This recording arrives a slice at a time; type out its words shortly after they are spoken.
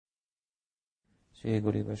Shri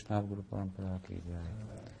Guru Vaishnava Guru Parampara ki jai.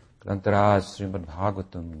 Grantaraj Srimad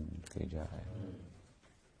Bhagavatam ki jai.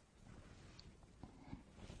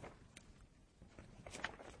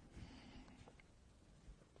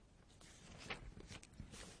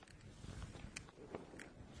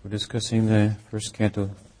 We're discussing the first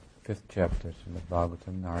canto, 5th chapter, Srimad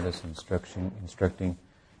Bhagavatam. Narada's instructing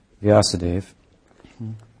Vyasadeva.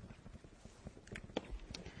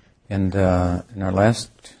 And in our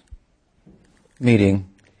last meeting,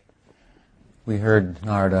 we heard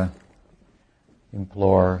Narada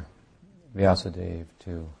implore Vyasadeva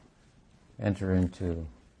to enter into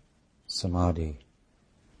samadhi,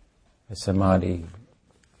 a samadhi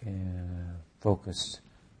focused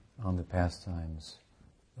on the pastimes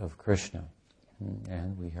of Krishna.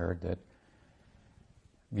 And we heard that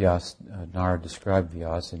Narada described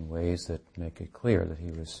Vyasa in ways that make it clear that he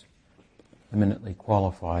was eminently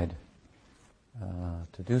qualified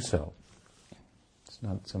to do so. It's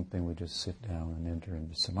not something we just sit down and enter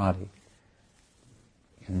into samadhi.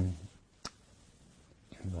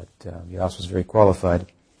 But Vyasa was very qualified,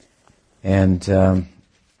 and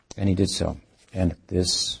he did so. And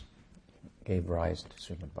this gave rise to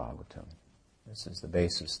Srimad Bhagavatam. This is the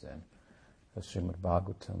basis then of Srimad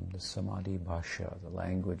Bhagavatam, the Samadhi Bhasha, the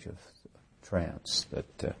language of trance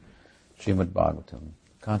that Srimad Bhagavatam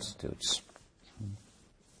constitutes.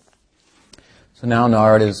 So now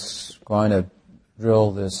Narada is going to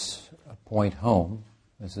drill this point home.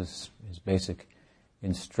 This is his basic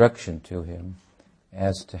instruction to him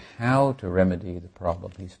as to how to remedy the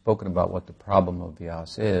problem. He's spoken about what the problem of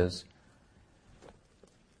Vyasa is,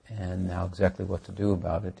 and now exactly what to do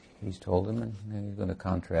about it, he's told him, and he's going to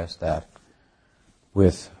contrast that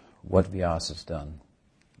with what Vyasa has done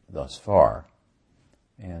thus far,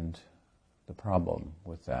 and the problem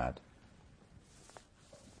with that.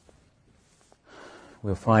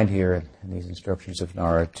 We'll find here in these instructions of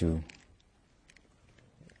Narada to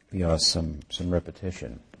Vyasa some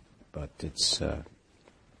repetition, but it's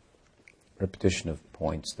repetition of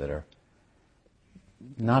points that are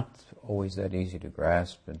not always that easy to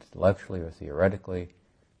grasp intellectually or theoretically,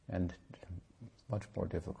 and much more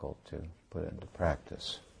difficult to put into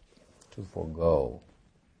practice, to forego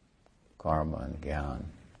karma and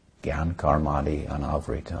gyan karmadi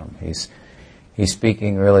anavritam. He's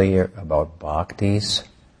speaking really about bhaktis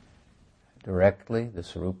directly, the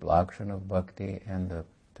sarup lakshana of bhakti, and the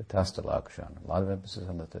tatastha lakshana. A lot of emphasis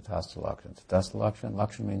on the tatastha lakshana. Tatastha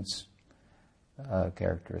lakshana means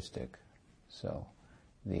characteristic. So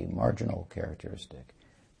the marginal characteristic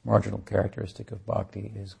of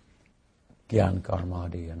bhakti is gyan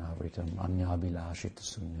karmadi anavritam anyabhilashita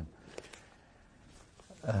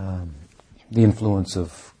sunyam. The influence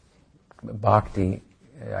of bhakti,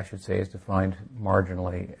 I should say, is defined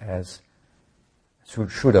marginally as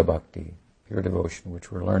Shuddha Bhakti, pure devotion,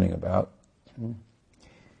 which we're learning about,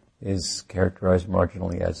 is characterized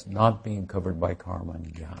marginally as not being covered by karma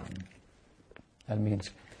and jnana. That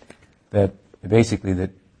means that basically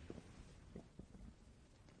that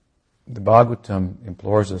the Bhagavatam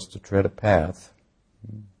implores us to tread a path.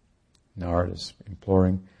 Narada is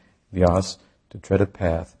imploring Vyasa to tread a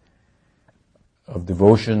path of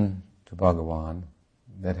devotion to Bhagavan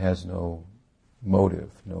that has no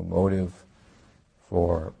motive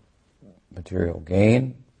for material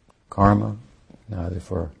gain, karma, neither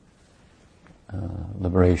for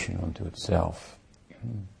liberation unto itself.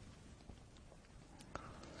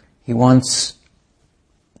 He wants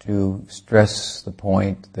to stress the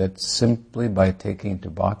point that simply by taking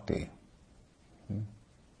to bhakti,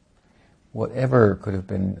 whatever could have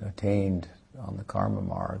been attained on the karma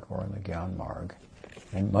marg or on the gyan marg,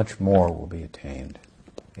 and much more will be attained.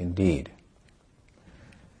 Indeed,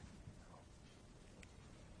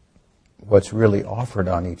 what's really offered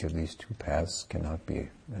on each of these two paths cannot be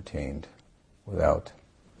attained without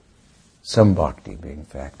some bhakti being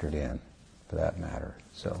factored in, for that matter.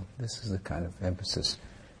 So this is the kind of emphasis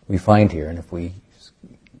we find here, and if we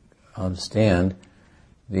understand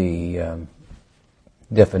the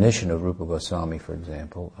definition of Rupa Goswami, for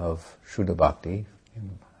example, of Shuddha Bhakti,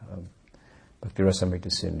 Bhakti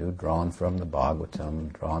Rasamrita Sindhu, drawn from the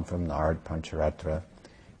Bhagavatam, drawn from Narad Pancharatra.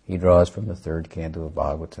 He draws from the 3rd canto of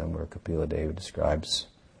Bhagavatam, where Kapila Deva describes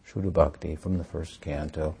Shuddha Bhakti, from the 1st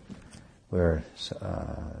canto, where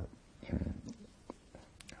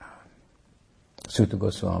Sutta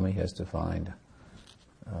Goswami has defined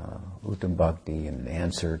Uttam Bhakti in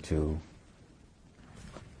answer to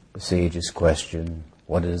the sage's question,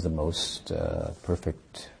 what is the most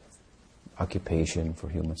perfect occupation for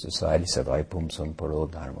human society? Savai pumsam paro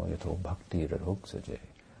dharma yato bhakti radhoksaje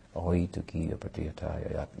ahoi tukiya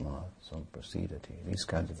pratiyataya yatma samprasidati. These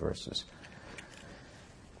kinds of verses.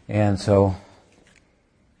 And so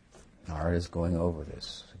Narada is going over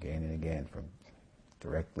this again and again, from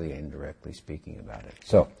directly and indirectly speaking about it.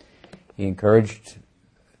 So he encouraged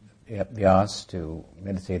Vyasa to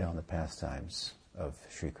meditate on the pastimes of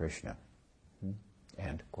Sri Krishna.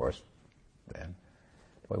 And of course, then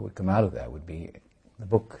what would come out of that would be the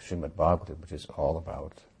book Srimad Bhagavatam, which is all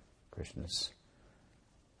about Krishna's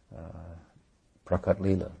Prakat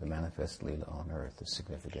Leela, the manifest Leela on earth, the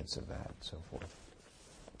significance of that, and so forth.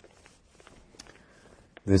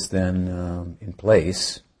 This then, in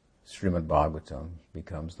place, Srimad Bhagavatam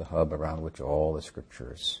becomes the hub around which all the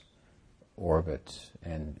scriptures orbit,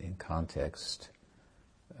 and in context,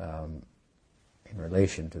 in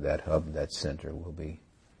relation to that hub, that center, will be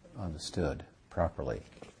understood properly.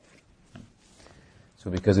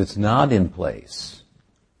 So because it's not in place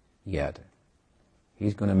yet,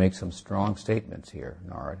 he's going to make some strong statements here,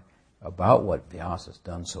 Narad, about what Vyasa has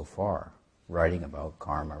done so far, writing about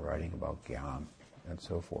karma, writing about jnana, and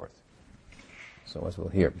so forth. So as we'll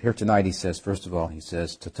hear. Here tonight he says, first of all, he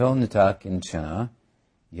says, Tato nita kinchana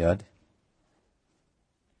yad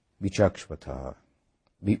vichakshvataha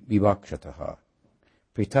vivakshataha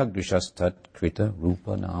pritagdrishastat krita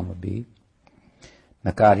rupa namabhi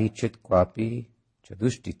nakari chit kwapi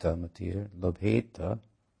chadushtita matir labheta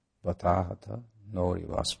vatahata nori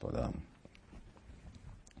vaspadam.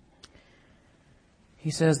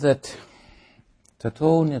 He says that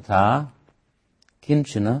tato nita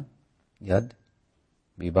kinchana yad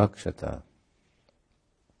vibhakshata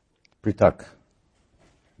pritak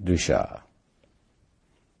dusha.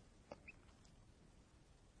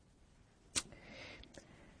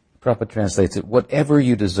 Prabhupada translates it, whatever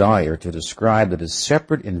you desire to describe that is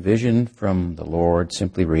separate in vision from the Lord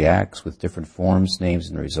simply reacts with different forms,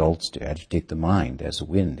 names, and results to agitate the mind, as a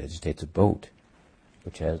wind agitates a boat,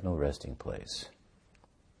 which has no resting place.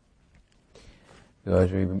 So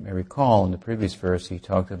as we may recall, in the previous verse, he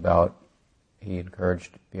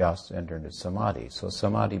encouraged Vyasa to enter into samadhi. So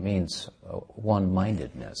samadhi means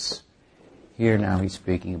one-mindedness. Here now he's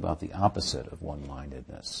speaking about the opposite of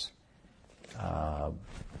one-mindedness.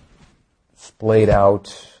 Splayed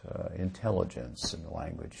out intelligence in the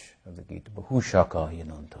language of the Gita. Bahushaka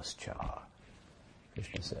yanantascha,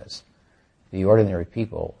 Krishna says. The ordinary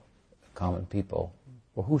people, common people,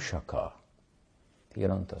 bahushaka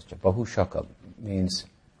yanantascha. Bahushaka means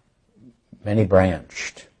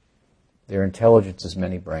many-branched. Their intelligence is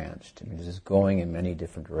many-branched. It means it's going in many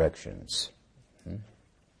different directions.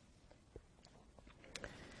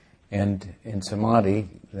 And in samadhi,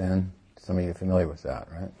 then, some of you are familiar with that,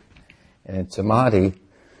 right? And in samadhi,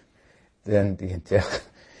 then the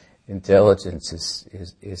intelligence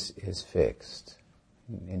is fixed.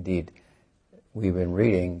 Indeed, we've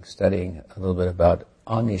been studying a little bit about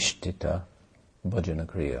anishtita bhajana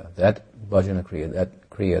kriya. That bhajana kriya, that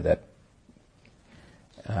kriya, that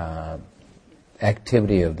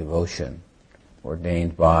activity of devotion,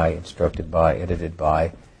 ordained by, instructed by, edited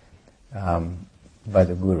by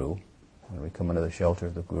the Guru. When we come under the shelter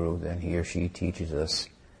of the Guru, then he or she teaches us,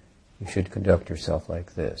 you should conduct yourself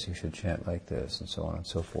like this, you should chant like this, and so on and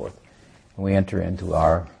so forth. And we enter into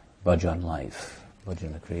our bhajan life,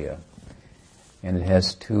 bhajana kriya. And it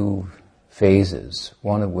has two phases,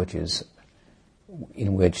 one of which is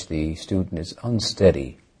in which the student is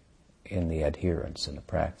unsteady in the adherence and the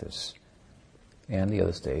practice. And the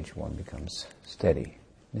other stage, one becomes steady,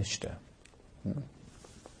 nishta.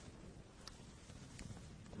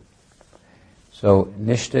 So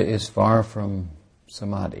nishta is far from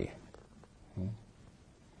samadhi.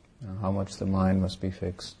 Now, how much the mind must be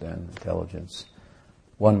fixed and intelligence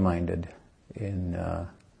one-minded in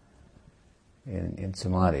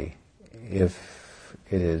samadhi, if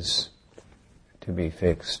it is to be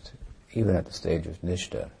fixed even at the stage of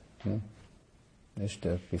nishta.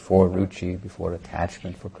 Nishta before ruchi, before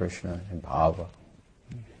attachment for Krishna and bhava,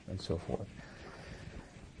 and so forth.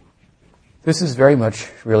 This is very much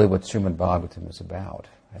really what Srimad Bhagavatam is about.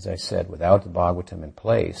 As I said, without the Bhagavatam in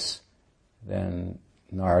place, then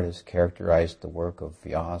Narada has characterized the work of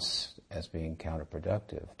Vyasa as being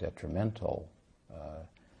counterproductive, detrimental,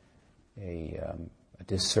 a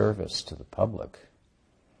disservice to the public.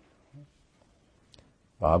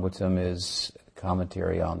 Bhagavatam is a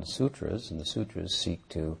commentary on the sutras, and the sutras seek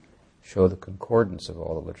to show the concordance of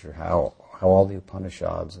all the literature, how all the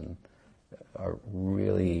Upanishads are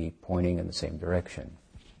really pointing in the same direction,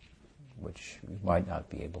 which you might not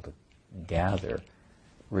be able to gather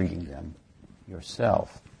reading them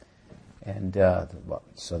yourself. And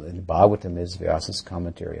so the Bhagavatam is Vyasa's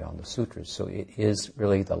commentary on the sutras. So it is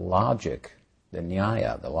really the logic, the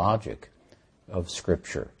nyaya, the logic of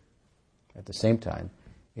Scripture. At the same time,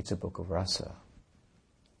 it's a book of rasa.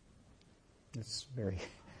 It's a very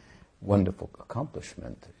wonderful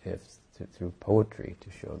accomplishment through poetry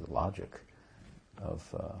to show the logic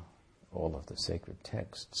of all of the sacred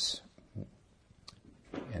texts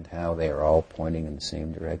and how they are all pointing in the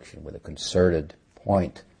same direction with a concerted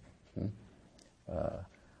point.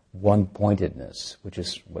 One-pointedness, which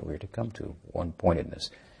is what we're to come to, one-pointedness.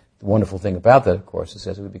 The wonderful thing about that, of course, is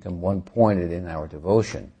as we become one-pointed in our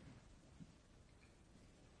devotion,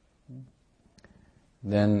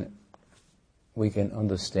 then we can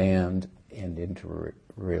understand and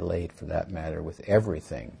interrelate, for that matter, with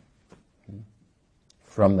everything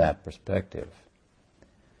from that perspective.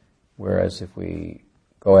 Whereas if we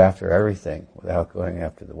go after everything without going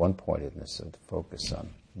after the one-pointedness of the focus on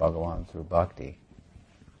Bhagavan through bhakti,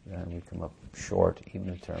 then we come up short even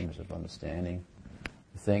in terms of understanding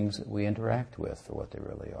the things that we interact with for what they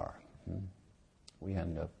really are. We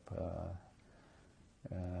end up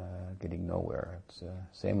getting nowhere. It's the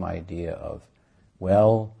same idea of,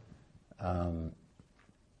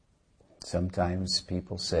 sometimes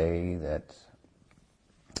people say that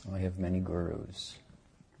I have many gurus.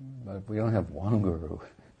 But if we don't have one guru,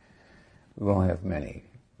 we won't have many.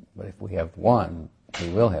 But if we have one, we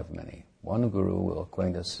will have many. One guru will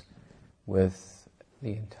acquaint us with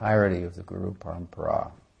the entirety of the Guru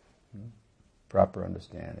Parampara, proper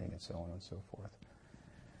understanding, and so on and so forth.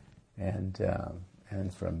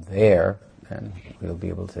 And from there, then we'll be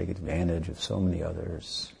able to take advantage of so many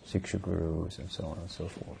others, Siksha Gurus, and so on and so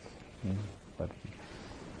forth. But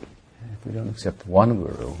if we don't accept one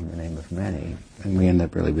guru in the name of many, then we end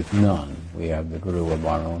up really with none. We have the guru of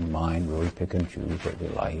our own mind where we pick and choose what we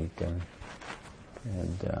like, and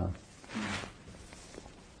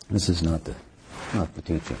this is not the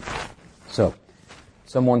teaching. So,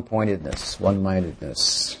 some one-pointedness,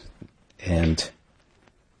 one-mindedness, and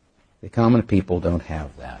the common people don't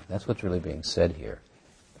have that. That's what's really being said here.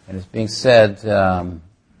 And it's being said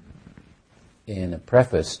in a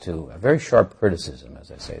preface to a very sharp criticism,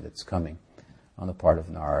 as I say, that's coming on the part of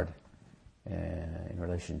Narad in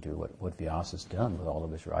relation to what Vyasa's done with all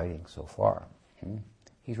of his writings so far.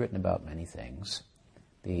 He's written about many things.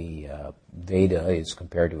 The Veda is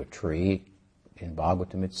compared to a tree in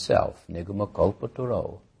Bhagavatam itself, Nigama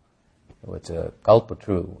Kalpaturo. It's a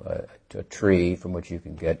kalpatru, a tree from which you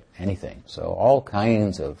can get anything. So all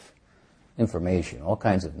kinds of information, all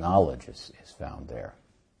kinds of knowledge is found there.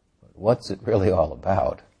 But what's it really all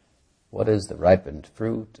about? What is the ripened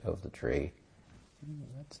fruit of the tree?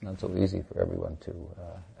 That's not so easy for everyone to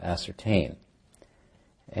ascertain.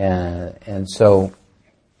 And so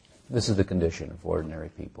this is the condition of ordinary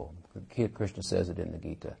people. Krishna says it in the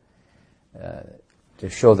Gita. To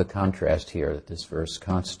show the contrast here that this verse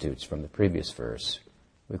constitutes from the previous verse,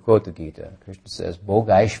 we quote the Gita. Krishna says,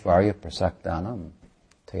 Bhogaishvarya prasaktanam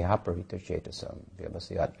tehaparita chetasam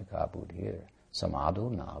vyavasyatmika buddhir samadhu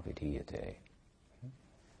na vidhiyate.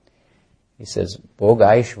 He says,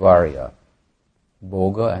 Bhogaishvarya,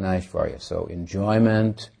 Bhoga and Aishvarya, so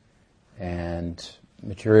enjoyment and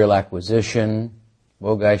material acquisition,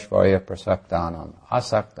 Bhogaishvarya prasaktanam,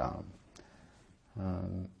 asaktanam.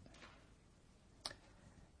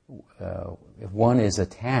 If one is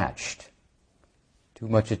attached, too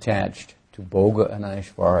much attached to Bhoga and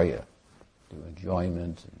Aishvarya, to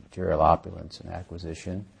enjoyment, and material opulence and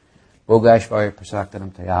acquisition, Bhoga Aishvarya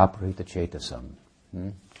prasaktanam tayaprita chetasam,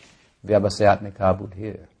 vyabhasayatmika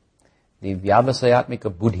buddhir. The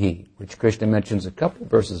vyabhasayatmika buddhi, which Krishna mentions a couple of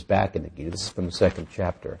verses back in the Gita, this is from the second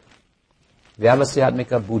chapter.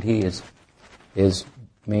 Vyabhasayatmika buddhi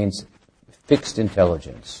means fixed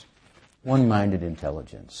intelligence, one-minded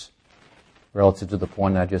intelligence, relative to the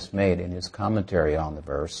point I just made in his commentary on the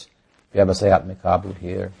verse. Vyabhasayatmika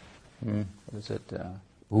buddhir. What is it?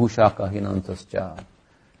 Bhushaka hinantascha.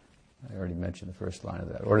 I already mentioned the first line of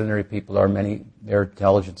that. Ordinary people their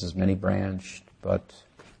intelligence is many-branched, but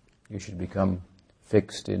you should become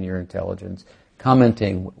fixed in your intelligence.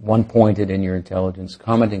 Commenting, one-pointed in your intelligence,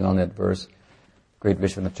 commenting on that verse, great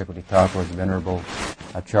Vishwanath Chakravarti Thakur's venerable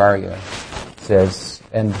Acharya says,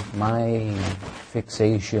 and my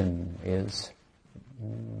fixation is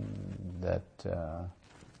that,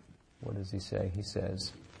 what does he say? He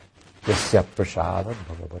says, Yasya prasada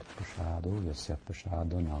bhagavat prasado yasya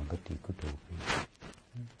prasado nagati kutopi.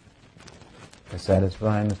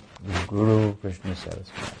 Satisfying the Guru, Krishna is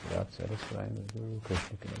satisfied. Without satisfying the Guru,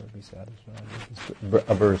 Krishna can never be satisfied.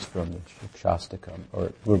 A verse from the Shastakam,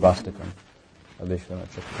 or Gurvastakam of Vishwanath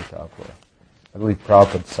Chakravarti Thakur. I believe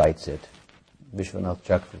Prabhupada cites it. Vishwanath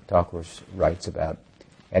Chakravarti Thakur writes about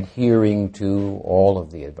adhering to all of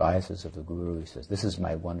the advices of the Guru. He says, this is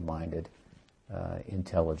my one-minded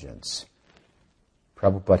intelligence.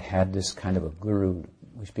 Prabhupada had this kind of a guru,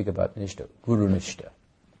 we speak about nishta, guru nishta,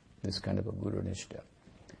 this kind of a guru nishta.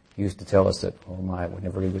 He used to tell us that,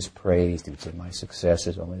 whenever he was praised, he would say, my success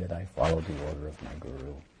is only that I followed the order of my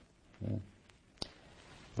guru.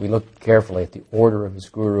 We look carefully at the order of his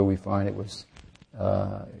guru, we find it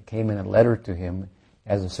came in a letter to him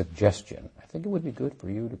as a suggestion. I think it would be good for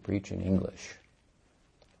you to preach in English.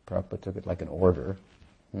 Prabhupada took it like an order,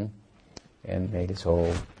 and made his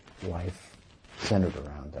whole life centered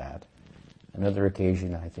around that. Another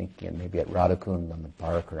occasion, I think, maybe at Radhakund on the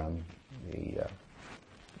Parakram, the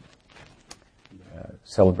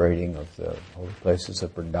celebrating of the holy places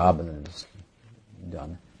of Vrindavan is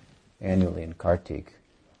done annually in Kartik.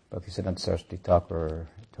 Bhaktisiddhanta Saraswati Thakur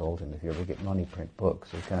told him, if you ever get money, print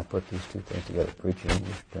books. So he kind of put these two things together, preach in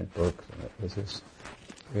English, print books, and it was his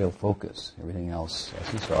real focus. Everything else, as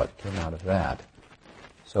he saw it, came out of that.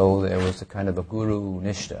 So there was a kind of a guru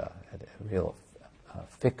nishta, a real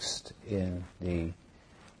fixed in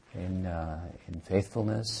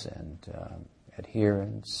faithfulness and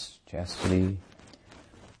adherence, chastity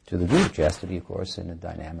to the guru. Chastity, of course, in a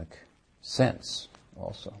dynamic sense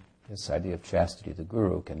also. This idea of chastity to the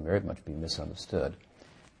guru can very much be misunderstood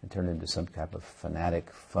and turn into some type of fanatic,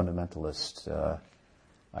 fundamentalist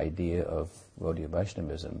idea of Gaudiya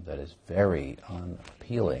Vaishnavism that is very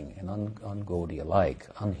unappealing and un-Gaudiya-like,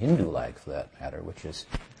 un-Hindu-like for that matter, which is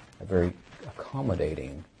a very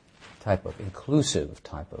accommodating type of, inclusive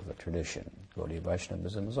type of a tradition. Gaudiya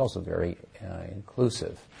Vaishnavism is also very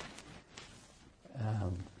inclusive.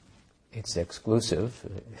 It's exclusive,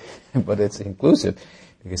 but it's inclusive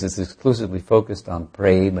because it's exclusively focused on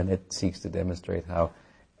prema, and it seeks to demonstrate how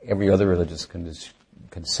every other religious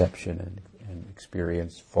conception and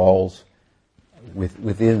experience falls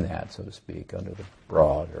within that, so to speak, under the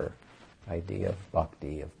broader idea of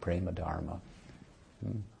bhakti, of prema dharma.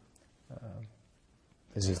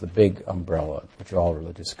 This is the big umbrella which all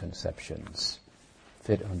religious conceptions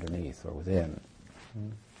fit underneath or within.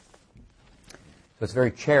 So it's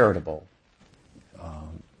very charitable,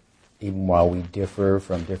 even while we differ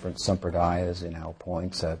from different sampradayas in our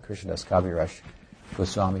points. Krishnadas Kaviraj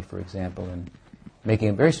Goswami, for example, in making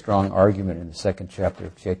a very strong argument in the second chapter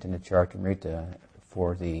of Chaitanya Charitamrita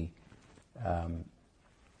for the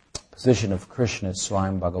position of Krishna as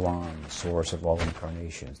Swayam Bhagavan, the source of all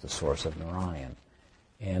incarnations, the source of Narayan,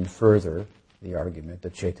 and further the argument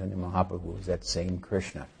that Chaitanya Mahaprabhu is that same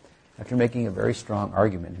Krishna. After making a very strong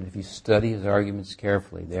argument, and if you study his arguments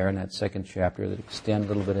carefully, there in that second chapter that extend a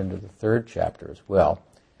little bit into the third chapter as well,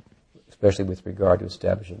 especially with regard to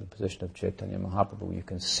establishing the position of Chaitanya Mahaprabhu, you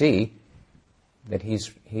can see that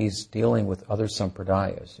he's dealing with other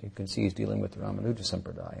sampradayas. You can see he's dealing with the Ramanuja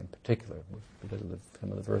Sampradaya in particular, because of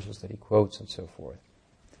some of the verses that he quotes and so forth.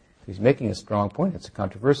 He's making a strong point. It's a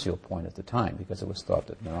controversial point at the time, because it was thought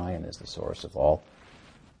that Narayan is the source of all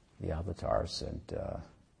the avatars, and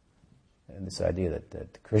this idea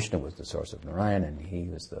that Krishna was the source of Narayan, and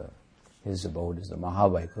his abode is the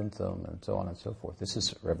Mahavaikuntha, and so on and so forth. This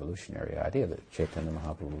is a revolutionary idea that Chaitanya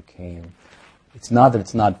Mahaprabhu came. It's not that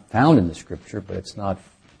it's not found in the scripture, but it's not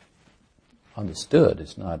understood.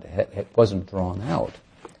 It wasn't drawn out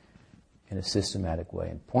in a systematic way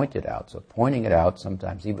and pointed out. So pointing it out,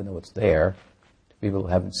 sometimes even though it's there, to people who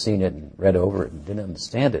haven't seen it and read over it and didn't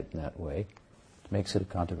understand it in that way, makes it a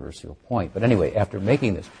controversial point. But anyway, after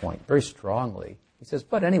making this point very strongly, he says,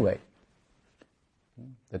 but anyway,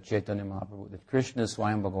 that Chaitanya Mahaprabhu, that Krishna is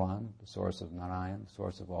Swayam Bhagavan, the source of Narayan, the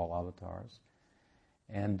source of all avatars,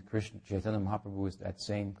 and Chaitanya Mahaprabhu is that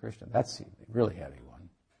same Krishna. That's a really heavy one.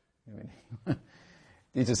 I mean,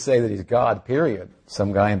 you just say that he's God, period.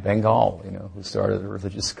 Some guy in Bengal, who started a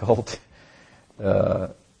religious cult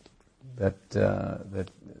that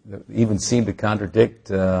even seemed to contradict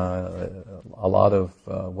a lot of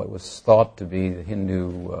what was thought to be the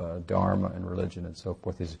Hindu dharma and religion and so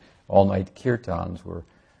forth. His all-night kirtans were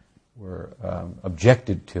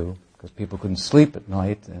objected to because people couldn't sleep at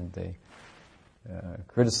night, and they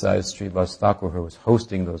criticized Srivas Thakur, who was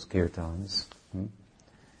hosting those kirtans.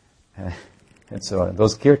 And so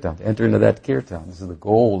those kirtans, enter into that kirtan. This is the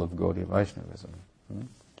goal of Gaudiya Vaishnavism.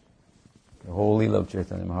 The whole Leela of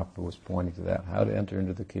Chaitanya Mahaprabhu was pointing to that, how to enter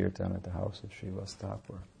into the kirtan at the house of Srivas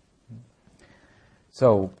Thakur.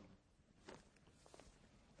 So,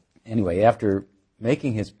 anyway, after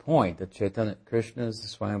making his point that Krishna is the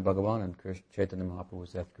Swayam Bhagavan and Chaitanya Mahaprabhu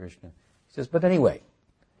is that Krishna, he says, but anyway,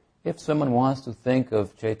 if someone wants to think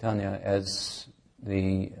of Chaitanya as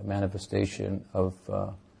the manifestation of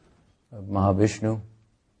Mahavishnu,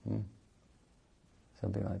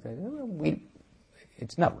 something like that,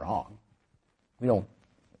 it's not wrong.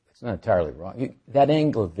 It's not entirely wrong. That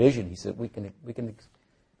angle of vision, he said, we can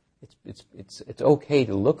it's okay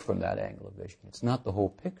to look from that angle of vision. It's not the whole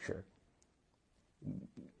picture.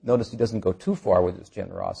 Notice he doesn't go too far with his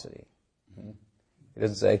generosity. He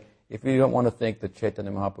doesn't say, if you don't want to think that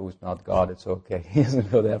Chaitanya Mahaprabhu is not God, it's okay. He doesn't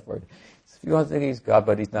go that far. If you want to think he's God,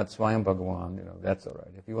 but he's not Swayam Bhagawan, that's all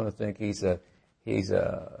right. If you want to think he's an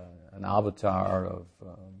avatar of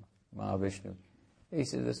Mahavishnu, he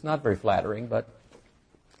says it's not very flattering, but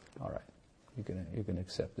all right, you can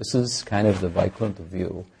accept. This is kind of the Vaikuntha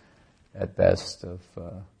view, at best, of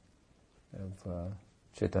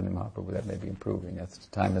Chaitanya Mahaprabhu. That may be improving as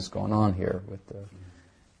time has gone on here with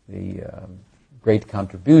the great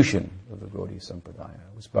contribution of the Gaudiya Sampradaya.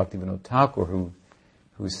 It was Bhaktivinoda Thakur who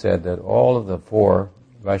said that all of the four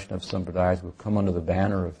Vaishnava Sampradayas will come under the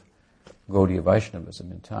banner of Gaudiya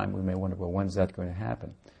Vaishnavism in time. We may wonder, well, when's that going to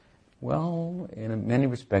happen? Well, in many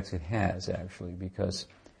respects it has, actually, because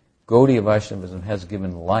Gaudiya Vaishnavism has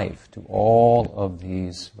given life to all of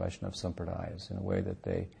these Vaishnava Sampradayas in a way that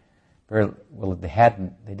they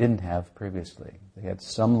didn't have previously. They had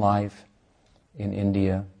some life in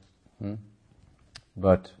India,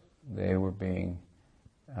 but they were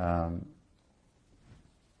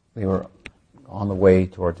on the way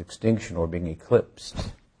towards extinction or being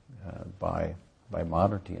eclipsed by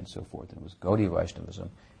modernity and so forth. And it was Gaudiya Vaishnavism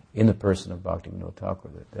in the person of Bhaktivinoda Thakur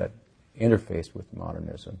that interfaced with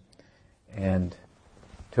modernism and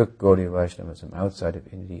took Gaudiya Vaishnavism outside of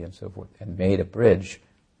India and so forth and made a bridge,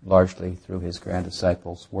 largely through his grand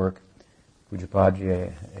disciples' work,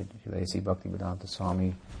 Pujapajya Jilesi Bhaktivedanta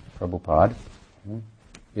Swami Prabhupada,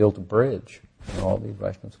 built a bridge. And all the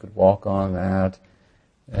Vaishnavas could walk on that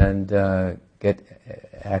and get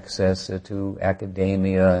access to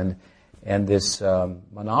academia and this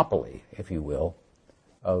monopoly, if you will,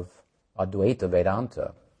 of Advaita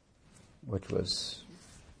Vedanta, which was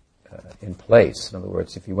in place. In other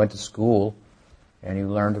words, if you went to school and you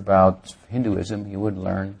learned about Hinduism, you would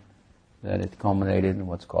learn that it culminated in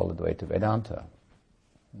what's called Advaita Vedanta.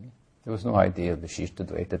 There was no idea of Vishishta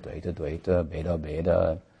Dvaita, Dvaita Dvaita, Beda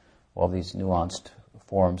Beda, all these nuanced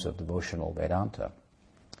forms of devotional Vedanta.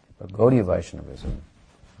 But Gaudiya Vaishnavism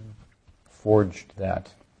forged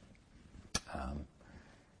that,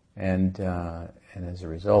 and as a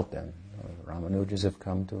result, then the Ramanujas have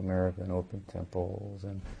come to America and opened temples,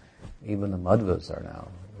 and even the Madhvas are now.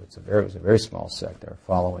 It was a very small sect. They're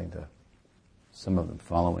some of them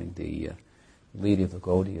following the lead of the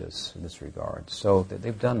Gaudiyas in this regard. So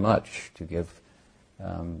they've done much to give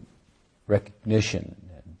recognition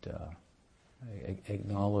and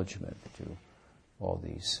acknowledgement to all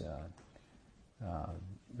these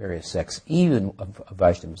various sects, even of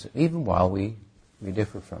Vaishnavism, even while we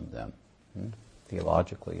differ from them,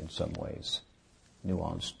 theologically in some ways,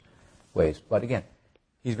 nuanced ways. But again,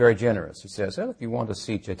 he's very generous. He says, well, if you want to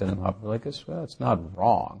see Chaitanya Mahaprabhu like this, well, it's not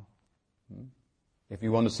wrong. If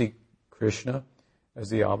you want to see Krishna as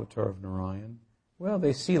the avatar of Narayan, well,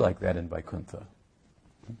 they see like that in Vaikuntha.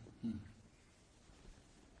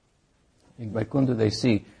 In Vaikuntha they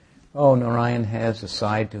see, Narayan has a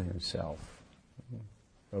side to himself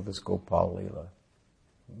of this Gopal Leela.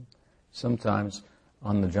 Sometimes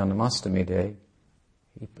on the Janamastami day,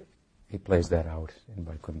 he plays that out in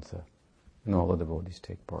Vaikuntha, and all the devotees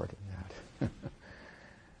take part in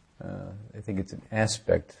that. I think it's an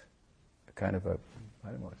aspect, kind of a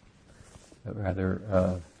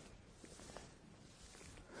rather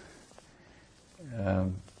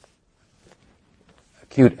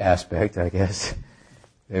acute aspect, I guess,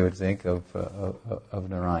 they would think, of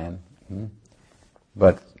Narayan.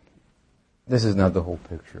 But this is not the whole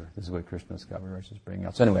picture. This is what Krishna's Kaviraj is bringing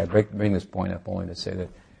out. So anyway, I bring this point up only to say that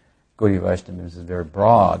Gaudiya Vaishnavism is very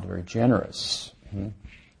broad, very generous,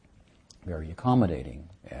 very accommodating,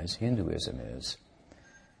 as Hinduism is.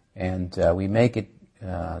 And we make it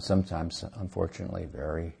sometimes, unfortunately,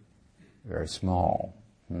 very, very small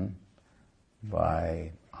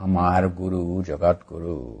by Amar Guru, Jagat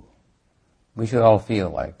Guru. We should all feel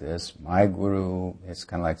like this. My Guru, it's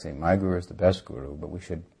kind of like saying my Guru is the best Guru, but we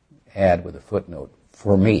should add with a footnote,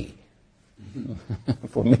 for me.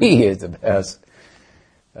 For me, he is the best.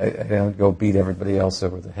 I don't go beat everybody else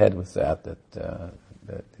over the head with that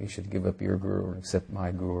you should give up your Guru and accept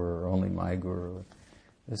my Guru or only my Guru.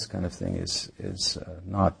 This kind of thing is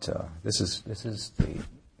not. This is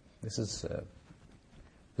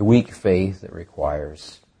the weak faith that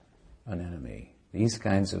requires an enemy. These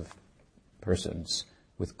kinds of persons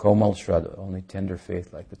with komal shraddha, only tender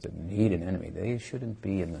faith like this, that need an enemy. They shouldn't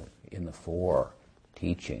be in the fore,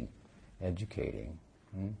 teaching, educating.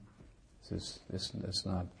 This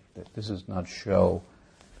does not show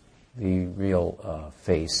the real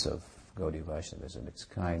face of Gaudiya Vaishnavism. It's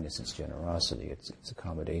kindness, it's generosity, it's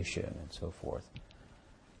accommodation, and so forth,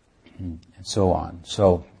 and so on.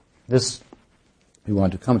 So this we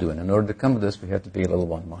want to come to, and in order to come to this, we have to be a little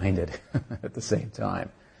one-minded at the same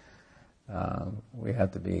time. We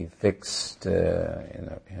have to be fixed in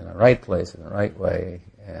the right place, in the right way,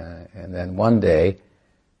 and then one day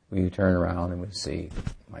we turn around and we see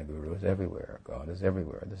my Guru is everywhere, God is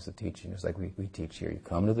everywhere. This is the teaching. It's like we teach here. You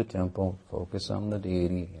come to the temple, focus on the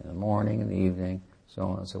deity in the morning and the evening, so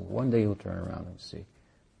on. So one day you'll turn around and see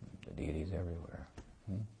the deity is everywhere.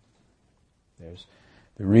 There's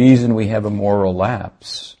the reason we have a moral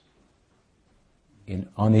lapse in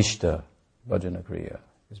Anishta Bhajana Kriya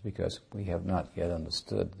is because we have not yet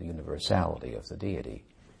understood the universality of the deity.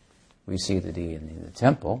 We see the deity in the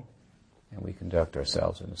temple, and we conduct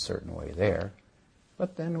ourselves in a certain way there,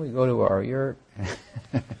 but then we go to our yurt,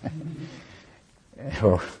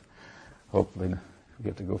 or hopefully we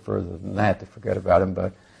have to go further than that to forget about him,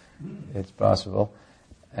 but it's possible,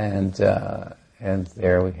 and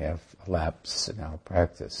there we have a lapse in our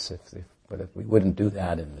practice. But if we wouldn't do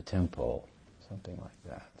that in the temple, something like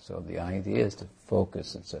that. So the idea is to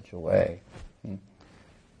focus in such a way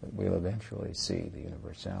that we'll eventually see the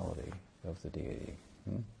universality of the deity.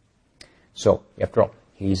 So, after all,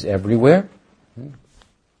 He's everywhere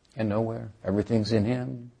and nowhere. Everything's in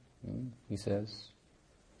Him, He says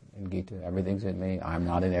in Gita. Everything's in me. I'm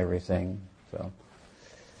not in everything.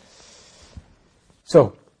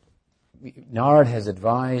 So Narad has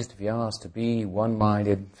advised Vyas to be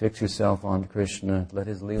one-minded, fix yourself on Krishna, let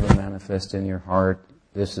His Leela manifest in your heart.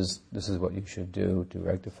 This is what you should do to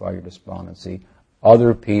rectify your despondency.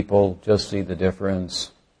 Other people just see the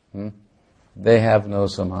difference. They have no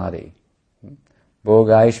samadhi.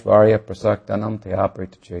 Bhogaishvarya prasaktanam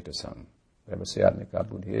teaprita chetasam. Revasyatmika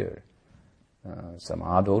buddhir.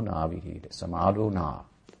 Samadho na vidhita. Samadho na.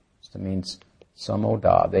 That means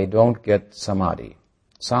samoda. They don't get samadhi.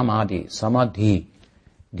 Samadhi. Samadhi.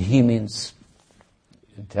 Dhi means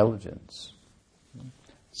intelligence.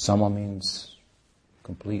 Sama means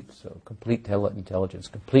complete. So complete intelligence,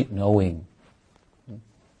 complete knowing.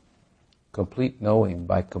 Complete knowing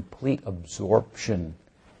by complete absorption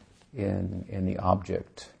in the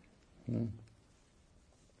object.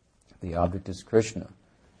 The object is Krishna.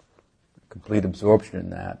 Complete absorption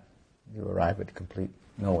in that, you arrive at complete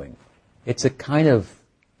knowing. It's a kind of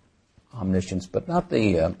omniscience, but not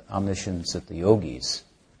the omniscience that the yogis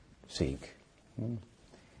seek.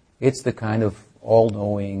 It's the kind of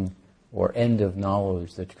all-knowing or end of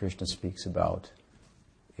knowledge that Krishna speaks about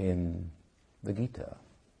in the Gita.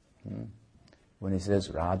 When he says,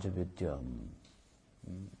 Rajavidyam,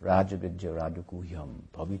 Rajavidya Rajaguhyam,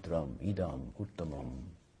 Pavitram, Idam, Uttamam,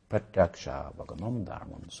 Pratyaksha, Vagamam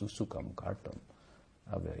Dharmam, Susukam, Kartam,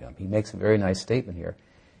 Avyayam. He makes a very nice statement here.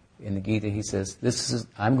 In the Gita he says,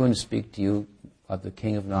 I'm going to speak to you of the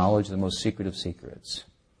King of Knowledge, the most secret of secrets.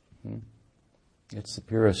 It's the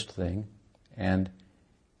purest thing, and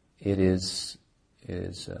it is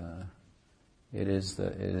the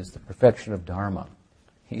perfection of Dharma.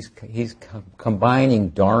 He's combining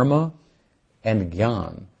Dharma and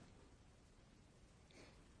Gyan.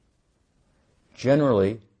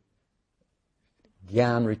 Generally,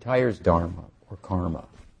 Gyan retires Dharma or Karma.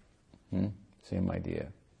 Same idea.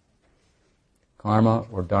 Karma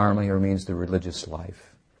or Dharma here means the religious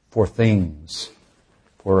life. For things.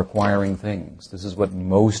 For acquiring things. This is what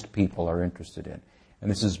most people are interested in. And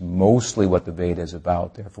this is mostly what the Veda is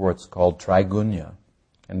about. Therefore it's called Trigunya.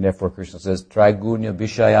 And therefore Krishna says, Trigunya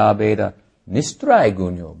Vishaya Veda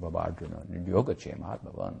Nistrigunya Bhavarjuna Niryoga Chemat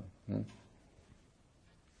Bhavan.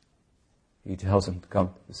 He tells him to come,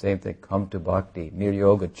 the same thing, come to bhakti,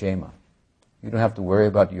 niryoga chema. You don't have to worry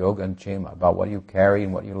about yoga and chema, about what you carry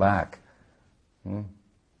and what you lack.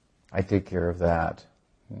 I take care of that.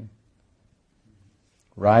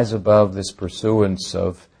 Rise above this pursuance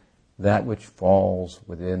of that which falls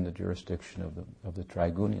within the jurisdiction of the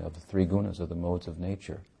trigunya, of the three gunas, of the modes of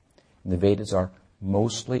nature. And the Vedas are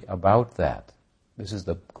mostly about that. This is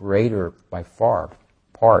the greater, by far,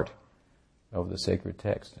 part of the sacred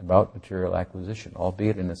text, about material acquisition,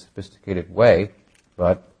 albeit in a sophisticated way,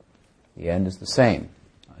 but the end is the same,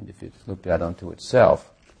 and if it's looked at unto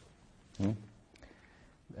itself.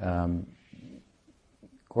 Of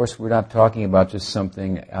course, we're not talking about just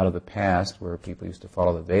something out of the past where people used to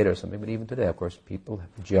follow the Veda or something, but even today, of course, the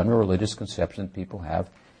general religious conception people have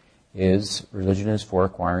is religion is for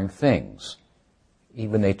acquiring things.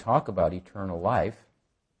 Even they talk about eternal life,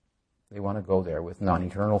 they want to go there with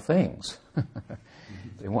non-eternal things.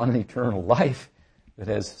 They want an eternal life that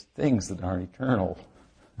has things that aren't eternal.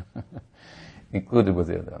 included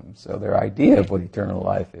within them. So their idea of what eternal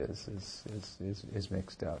life is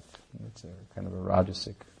mixed up. It's a kind of a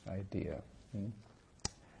Rajasic idea.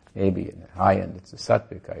 Maybe in the high end, it's a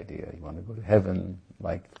Sattvic idea. You want to go to heaven,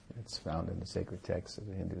 like it's found in the sacred texts of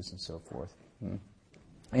the Hindus and so forth.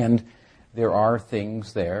 And there are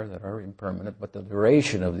things there that are impermanent, but the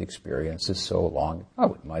duration of the experience is so long,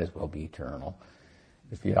 it might as well be eternal.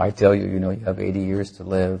 If I tell you, you have 80 years to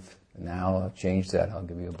live, and now I'll change that, I'll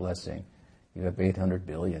give you a blessing. You have 800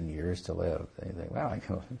 billion years to live. And you think, wow, I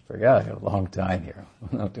forgot I have a long time here.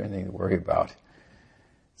 I don't have anything to worry about.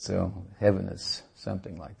 So heaven is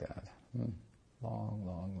something like that. Long,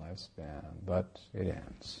 long lifespan, but it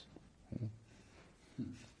ends.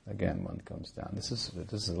 Again, one comes down. This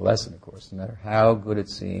is a lesson, of course. No matter how good it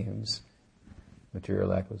seems,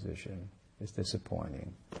 material acquisition is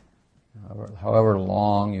disappointing. However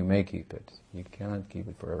long you may keep it, you cannot keep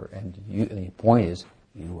it forever. And the point is,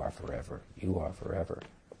 you are forever. You are forever.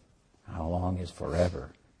 How long is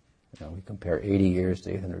forever? We compare 80 years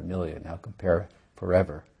to 800 million. Now compare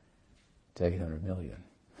forever to 800 million.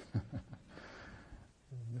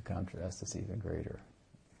 The contrast is even greater.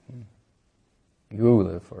 You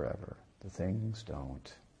live forever. The things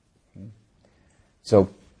don't. So,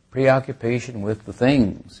 preoccupation with the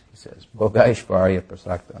things, he says, Bhogaishvarya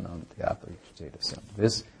prasaktanam tyaparichitetasam.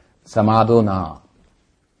 This samadhona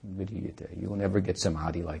vidiyate. You will never get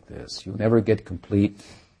samadhi like this. You will never get complete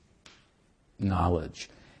knowledge.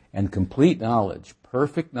 And complete knowledge,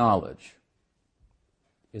 perfect knowledge,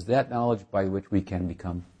 is that knowledge by which we can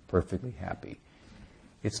become perfectly happy.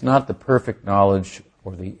 It's not the perfect knowledge,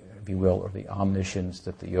 or the, if you will, or the omniscience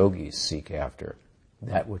that the yogis seek after,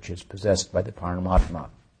 that which is possessed by the Paramatma.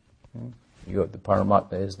 The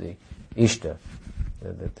Paramatma is the Ishta,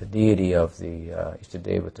 the deity of the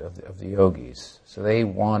Ishtadevata of the yogis. So they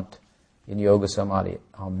want, in Yoga Samadhi,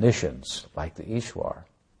 omniscience, like the Ishwar.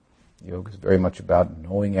 Yoga is very much about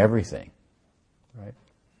knowing everything, right?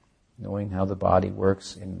 Knowing how the body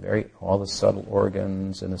works in all the subtle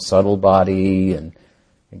organs and the subtle body, and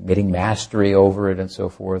getting mastery over it and so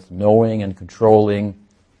forth. Knowing and controlling,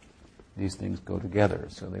 these things go together.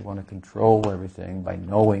 So they want to control everything by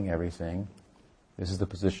knowing everything. This is the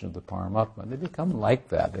position of the Paramatma. They become like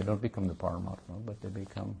that. They don't become the Paramatma, but they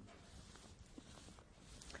become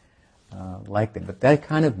like that. But that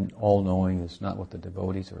kind of all-knowing is not what the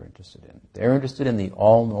devotees are interested in. They're interested in the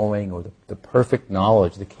all-knowing, or the perfect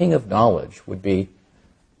knowledge. The king of knowledge would be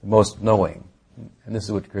the most knowing. And this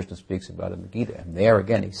is what Krishna speaks about in the Gita. And there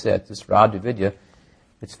again he said, this Radha Vidya,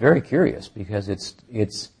 it's very curious because it's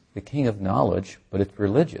the king of knowledge, but it's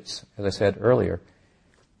religious. As I said earlier,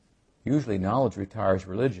 usually knowledge retires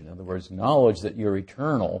religion. In other words, knowledge that you're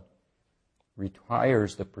eternal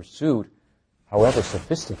retires the pursuit, however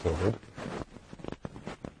sophisticated,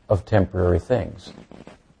 of temporary things.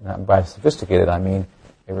 Now, by sophisticated, I mean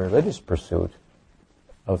a religious pursuit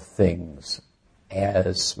of things,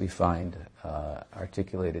 as we find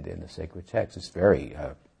articulated in the sacred text. It's very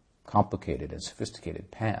complicated and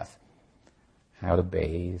sophisticated path. How to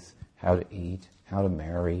bathe, how to eat, how to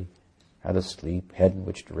marry, how to sleep, head in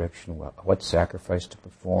which direction, what sacrifice to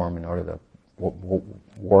perform in order to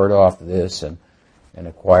ward off this and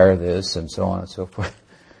acquire this, and so on and so forth.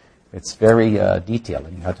 It's very detailed,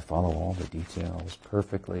 and you have to follow all the details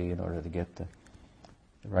perfectly in order to get the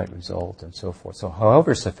right result, and so forth. So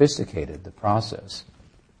however sophisticated the process,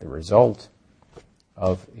 the result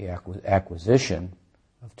of the acquisition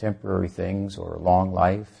of temporary things, or a long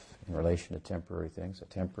life in relation to temporary things, a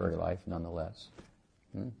temporary life nonetheless.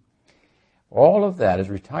 All of that is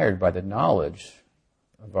retired by the knowledge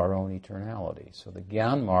of our own eternality. So the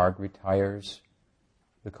Gyan Marg retires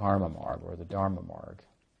the Karma Marg, or the Dharma Marg.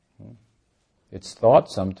 It's thought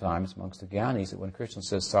sometimes amongst the Gyanis that when Krishna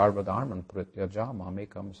says Sarva Dharman Prityaja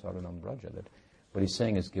Mamekam Saranam Braja, that what he's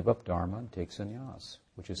saying is give up Dharma and take sannyas,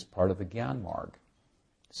 which is part of the Gyan Marg.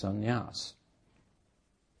 Sannyas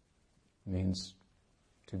means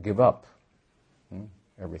to give up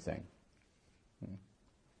everything.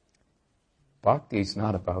 Bhakti is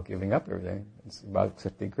not about giving up everything. It's about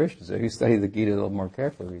accepting Krishna. So if you study the Gita a little more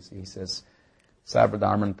carefully, he says, Sarva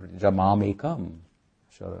Dharman Prityaja Mamekam.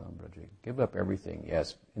 Give up everything,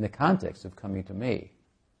 yes, in the context of coming to me.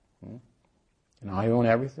 And I own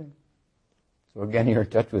everything. So again, you're in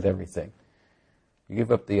touch with everything. You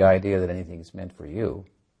give up the idea that anything is meant for you.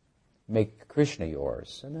 Make Krishna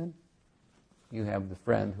yours, and then you have the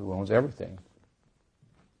friend who owns everything.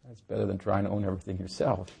 That's better than trying to own everything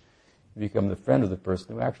yourself. You become the friend of the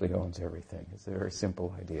person who actually owns everything. It's a very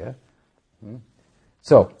simple idea.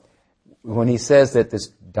 So, when he says that this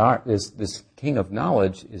king of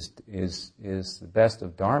knowledge is the best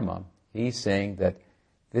of dharma, He's saying that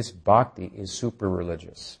this bhakti is super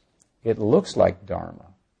religious. It looks like dharma.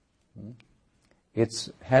 It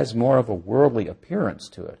has more of a worldly appearance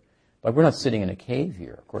to it. Like we're not sitting in a cave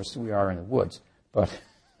here. Of course, we are in the woods. But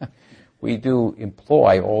we do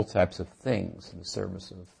employ all types of things in the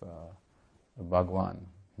service of Bhagwan.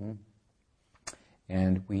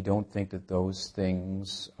 And we don't think that those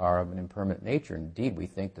things are of an impermanent nature. Indeed, we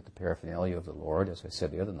think that the paraphernalia of the Lord, as I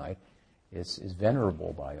said the other night, is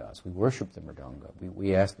venerable by us. We worship the mridanga.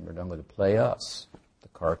 We ask the mridanga to play us, the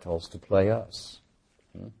kartals to play us,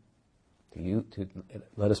 to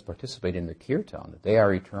let us participate in the kirtan, that they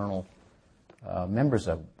are eternal members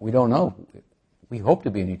of. We don't know. We hope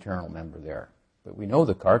to be an eternal member there. But we know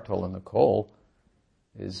the kartal and the kol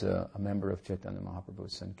is a member of Chaitanya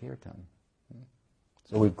Mahaprabhu's Sankirtan.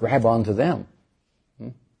 So we grab onto them.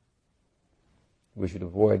 We should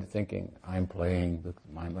avoid thinking, I'm playing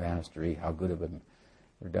my mastery, how good of a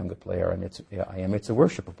mridanga player I am. It's a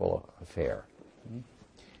worshipable affair.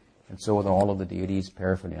 And so with all of the deities,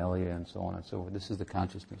 paraphernalia, and so on and so forth, this is the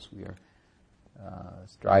consciousness we are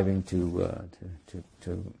striving to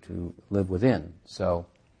live within. So,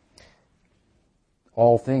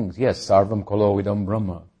 all things, yes, sarvam kalo idam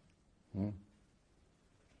brahma.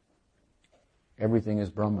 Everything is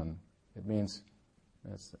Brahman. It means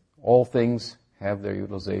all things have their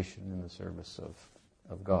utilization in the service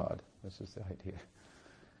of God. This is the idea.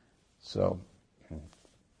 So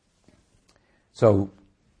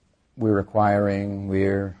we're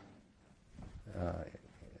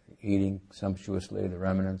eating sumptuously the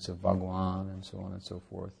remnants of Bhagwan and so on and so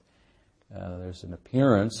forth. There's an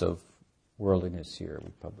appearance of worldliness here. We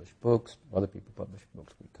publish books, other people publish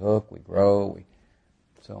books. We cook, we grow,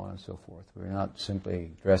 so on and so forth. We're not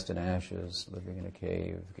simply dressed in ashes, living in a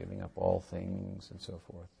cave, giving up all things, and so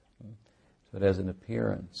forth. So it has an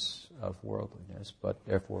appearance of worldliness, but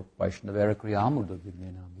therefore, Vaishnavera kriyamuda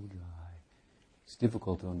vidmena budhai. It's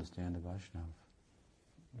difficult to understand the Vaishnav.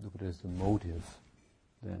 Look at it as the motive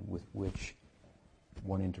then with which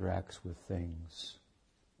one interacts with things.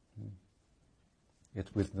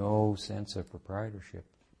 It's with no sense of proprietorship.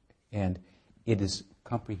 And it is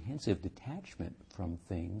comprehensive detachment from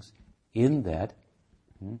things in that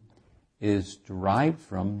is derived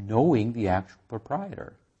from knowing the actual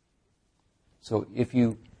proprietor. So if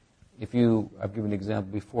you, I've given an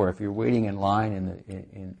example before, if you're waiting in line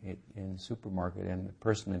in the supermarket and the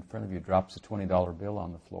person in front of you drops a $20 bill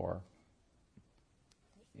on the floor,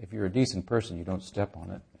 if you're a decent person, you don't step on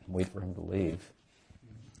it and wait for him to leave.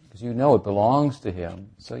 Because you know it belongs to him,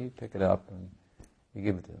 so you pick it up and you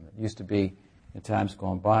give it to him. It used to be in times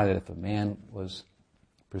gone by that if a man was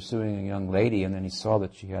pursuing a young lady and then he saw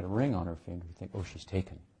that she had a ring on her finger, he'd think, oh, she's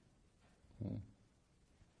taken.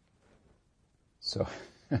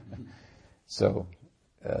 So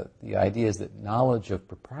the idea is that knowledge of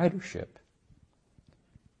proprietorship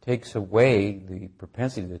takes away the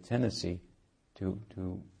propensity, the tendency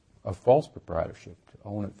to a false proprietorship, to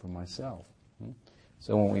own it for myself.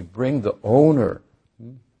 So when we bring the owner,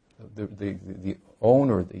 the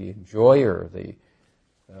owner, the enjoyer, the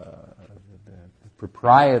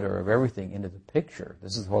proprietor of everything into the picture,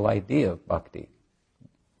 this is the whole idea of bhakti.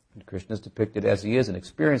 And Krishna is depicted as he is and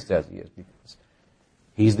experienced as he is because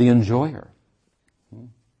he's the enjoyer.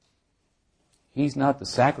 He's not the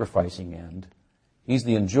sacrificing end. He's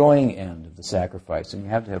the enjoying end of the sacrifice, and you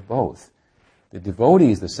have to have both. The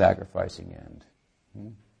devotee is the sacrificing end.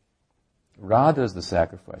 Radha is the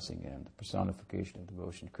sacrificing end, the personification of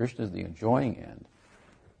devotion. Krishna is the enjoying end.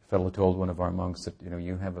 A fellow told one of our monks that,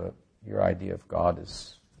 you have your idea of God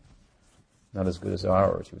is not as good as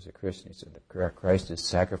ours. He was a Christian. He said that Christ is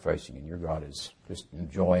sacrificing and your God is just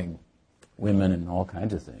enjoying women and all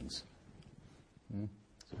kinds of things.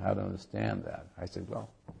 So how to understand that? I said, well,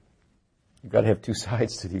 you've got to have two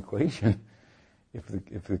sides to the equation. If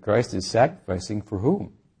the Christ is sacrificing, for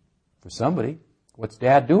whom? For somebody. What's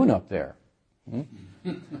Dad doing up there?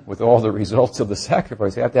 With all the results of the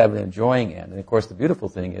sacrifice, you have to have an enjoying end. And of course, the beautiful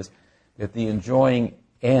thing is that the enjoying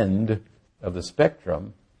end of the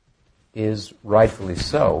spectrum is rightfully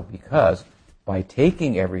so, because by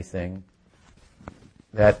taking everything,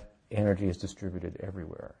 that energy is distributed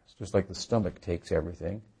everywhere. It's just like the stomach takes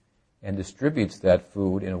everything and distributes that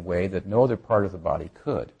food in a way that no other part of the body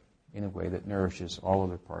could, in a way that nourishes all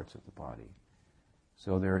other parts of the body.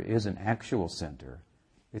 So there is an actual center.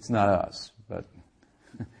 It's not us, but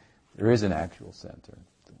there is an actual center.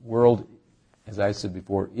 The world, as I said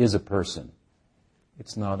before, is a person.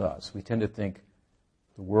 It's not us. We tend to think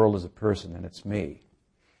the world is a person and it's me.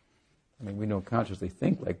 I mean, we don't consciously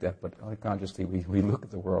think like that, but unconsciously we look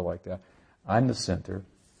at the world like that. I'm the center,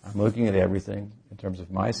 I'm looking at everything in terms of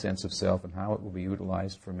my sense of self and how it will be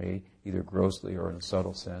utilized for me, either grossly or in a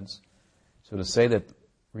subtle sense. So to say that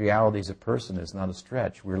reality is a person is not a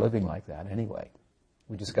stretch. We're living like that anyway.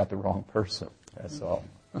 We just got the wrong person, that's all.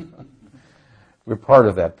 We're part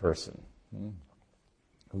of that person,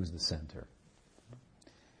 who's the center.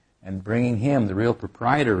 And bringing him, the real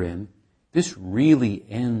proprietor, in, this really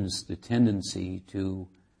ends the tendency to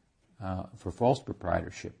for false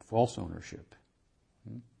proprietorship, false ownership.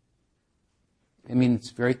 I mean, it's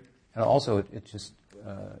very, and also it just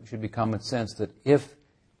should be common sense that if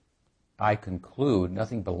I conclude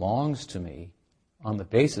nothing belongs to me on the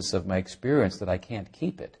basis of my experience that I can't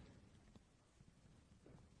keep it,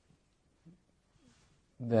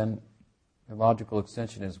 then the logical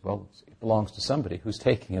extension is, well, it belongs to somebody who's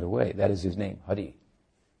taking it away. That is his name, Hari,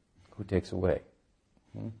 who takes away.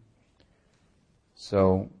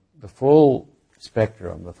 So the full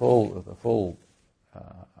spectrum, the full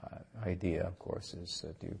idea, of course, is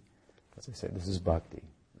that you, as I said, this is bhakti.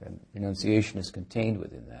 And renunciation is contained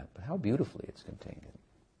within that, but how beautifully it's contained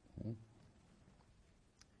in.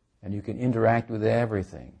 And you can interact with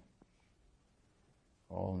everything,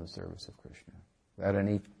 all in the service of Krishna, without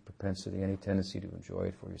any propensity, any tendency to enjoy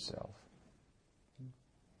it for yourself.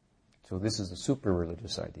 So this is the super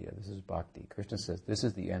religious idea. This is bhakti. Krishna says this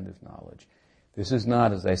is the end of knowledge. This is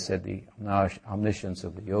not, as I said, the omniscience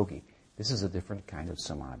of the yogi. This is a different kind of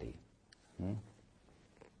samadhi.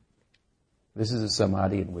 This is a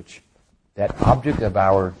samadhi in which that object of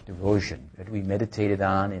our devotion that we meditated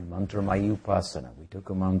on in mantra-maya upasana, we took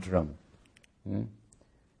a mantram,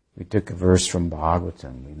 we took a verse from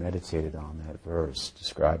Bhagavatam, we meditated on that verse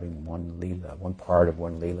describing one lila, one part of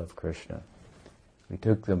one lila of Krishna. We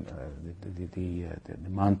took the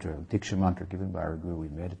mantra, Diksha mantra given by our Guru, we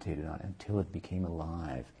meditated on it until it became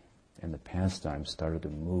alive and the pastime started to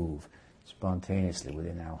move spontaneously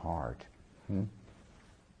within our heart.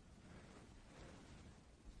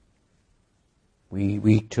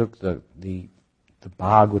 We took the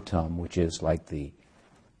Bhagavatam, which is like the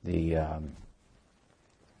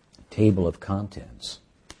table of contents,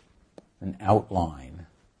 an outline,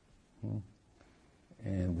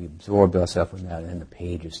 and we absorbed ourselves in that, and then the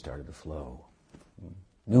pages started to flow.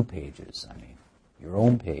 New pages, I mean, your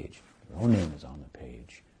own page, your own name is on the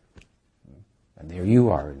page. And there you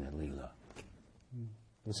are in the Leela.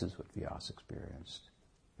 This is what Vyasa experienced.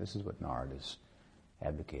 This is what Narada is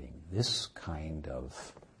advocating. This kind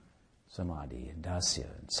of samadhi, and dasya,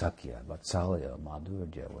 and sakya, vatsalya,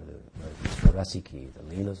 madhurya, where the rasiki, the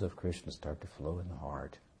Leelas of Krishna start to flow in the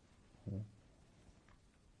heart.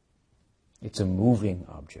 It's a moving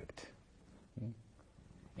object.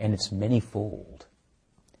 And it's many-fold.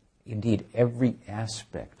 Indeed, every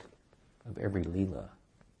aspect of every Leela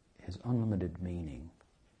has unlimited meaning,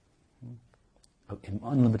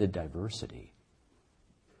 unlimited diversity.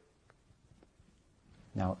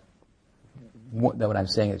 Now, what I'm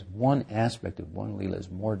saying is one aspect of one Leela is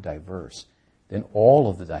more diverse than all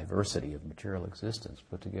of the diversity of material existence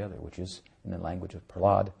put together, which is, in the language of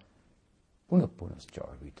Prahlad, punapunas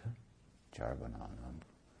charvita, charvananam.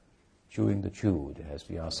 Chewing the chewed, as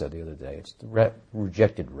Vyasa said the other day. It's the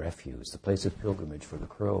rejected refuse, the place of pilgrimage for the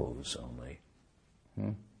crows only.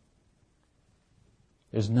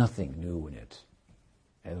 There's nothing new in it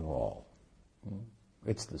at all.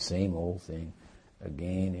 It's the same old thing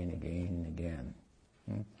again and again and again.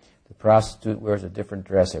 The prostitute wears a different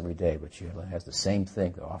dress every day, but she has the same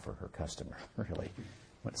thing to offer her customer, really.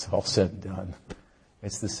 When it's all said and done,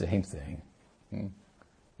 it's the same thing.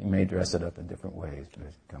 You may dress it up in different ways, but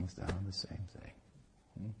it comes down to the same thing.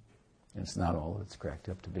 And it's not all that it's cracked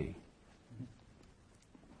up to be.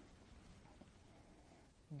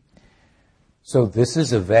 So this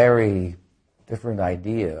is a very different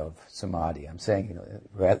idea of samadhi. I'm saying,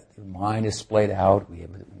 the mind is splayed out. We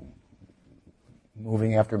have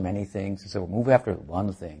moving after many things. So we'll move after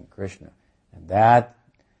one thing, Krishna. And that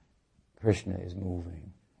Krishna is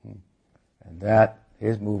moving. And that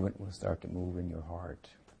his movement will start to move in your heart.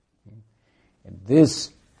 And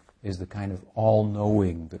this is the kind of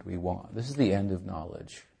all-knowing that we want. This is the end of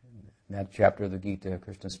knowledge. In that chapter of the Gita,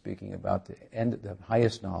 Krishna is speaking about the end, the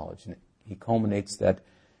highest knowledge. And he culminates that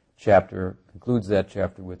chapter, concludes that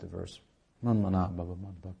chapter with the verse, he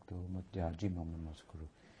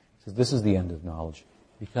says, this is the end of knowledge.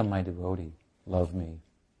 Become my devotee. Love me.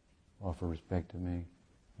 Offer respect to me.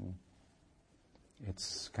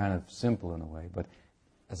 It's kind of simple in a way, but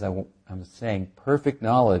as I'm saying, perfect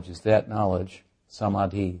knowledge is that knowledge,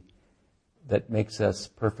 samadhi, that makes us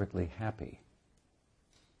perfectly happy.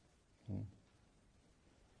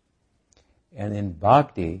 And in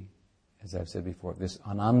bhakti, as I've said before, this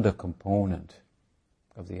ananda component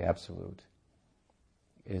of the Absolute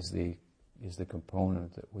is the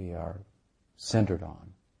component that we are centered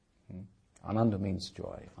on. Ananda means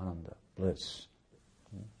joy, ananda, bliss.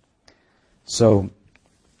 So,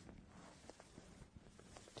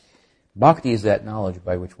 bhakti is that knowledge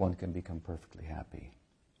by which one can become perfectly happy.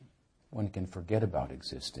 One can forget about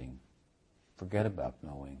existing, forget about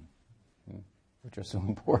knowing, which are so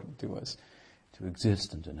important to us, to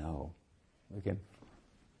exist and to know. We can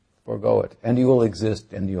forego it, and you will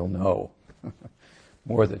exist and you'll know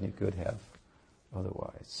more than you could have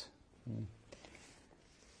otherwise.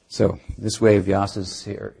 So, this way Vyasa's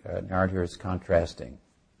narrative here is contrasting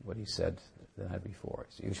what he said the night before.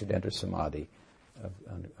 So you should enter samadhi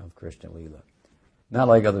of Krishna Leela. Not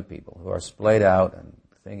like other people who are splayed out and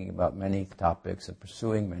thinking about many topics and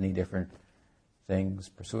pursuing many different things,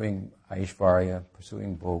 pursuing Aishvarya,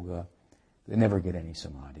 pursuing Bhoga. They never get any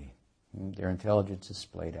samadhi. Their intelligence is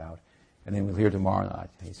splayed out. And then we'll hear tomorrow night,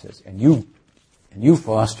 he says, and you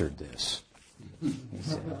fostered this. He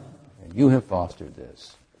said, and you have fostered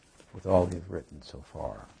this with all you've written so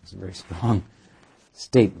far. It's a very strong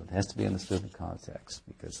statement. It has to be understood in context,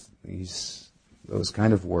 because those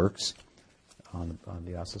kind of works on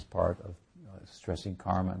Vyasa's part of stressing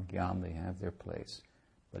karma and jnana, they have their place.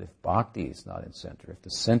 But if bhakti is not in center, if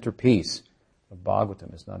the centerpiece of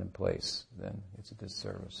Bhagavatam is not in place, then it's a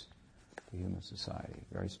disservice to human society.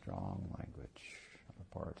 Very strong language on the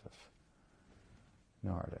part of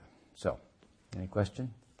Narada. So, any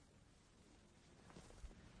question?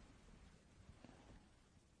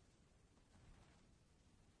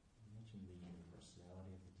 You mentioned the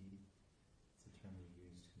universality of the deity. It's a term you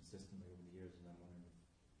used consistently over the years, and I'm wondering if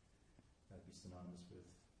that would be synonymous with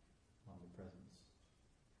omnipresence.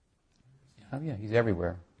 Oh yeah, he's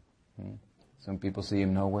everywhere. Some people see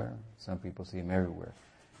him nowhere, some people see him everywhere.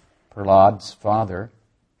 Prahlad's father,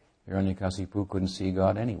 Hiranyakasipu, couldn't see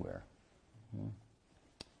God anywhere.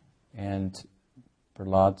 And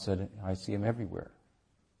Prahlad said, I see him everywhere.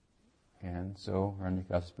 And so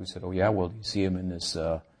Hiranyakasipu said, oh yeah, well, do you see him in this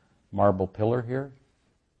marble pillar here?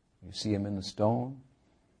 You see him in the stone?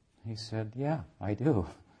 He said, yeah, I do.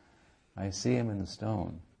 I see him in the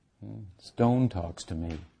stone. Stone talks to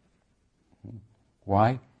me.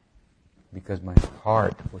 Why? Because my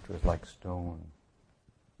heart, which was like stone,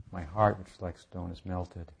 is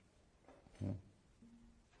melted.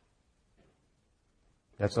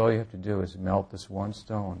 That's all you have to do, is melt this one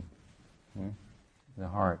stone in the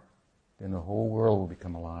heart. Then the whole world will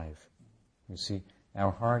become alive. You see,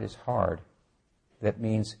 our heart is hard. That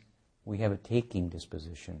means we have a taking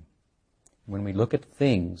disposition. When we look at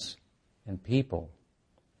things and people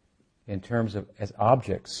in terms of as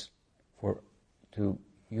objects to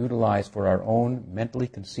utilize for our own mentally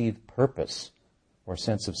conceived purpose or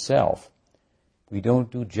sense of self, we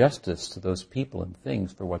don't do justice to those people and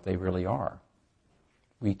things for what they really are.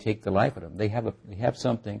 We take the life of them. They have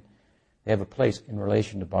a place in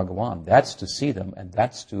relation to Bhagavan. That's to see them, and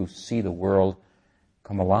that's to see the world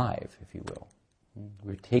come alive, if you will.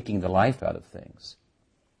 We're taking the life out of things.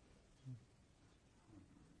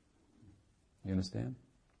 You understand?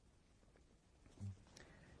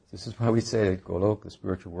 This is why we say that Golok, the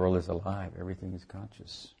spiritual world, is alive. Everything is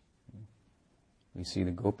conscious. We see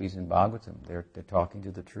the gopis in Bhagavatam. They're talking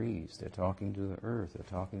to the trees. They're talking to the earth. They're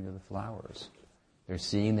talking to the flowers. They're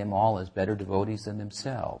seeing them all as better devotees than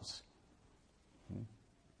themselves.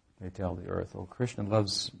 They tell the earth, oh, Krishna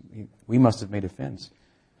loves... We must have made offense.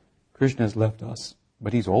 Krishna has left us,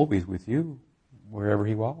 but he's always with you, wherever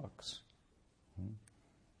he walks.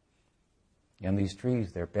 And these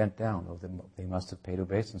trees, they're bent down. Oh, they must have paid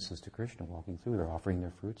obeisances to Krishna walking through. They're offering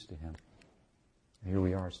their fruits to him. And here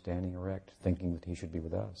we are, standing erect, thinking that he should be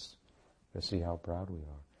with us. To see how proud we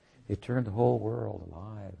are. It turned the whole world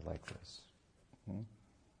alive like this.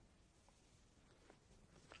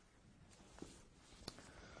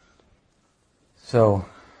 So,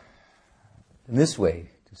 in this way,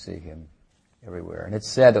 to see him everywhere. And it's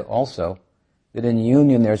said also that in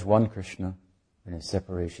union there's one Krishna, and in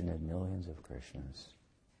separation there's millions of Krishnas.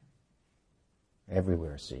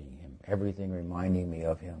 Everywhere seeing him, everything reminding me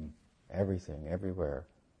of him, everything, everywhere.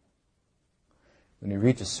 When you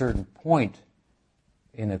reach a certain point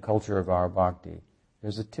in the culture of our bhakti,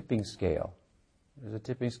 there's a tipping scale. There's a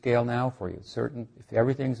tipping scale now for you. If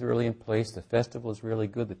everything's really in place, the festival is really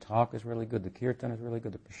good, the talk is really good, the kirtan is really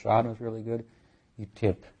good, the prasadam is really good, you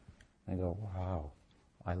tip and go, wow,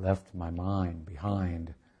 I left my mind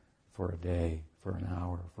behind for a day, for an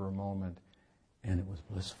hour, for a moment, and it was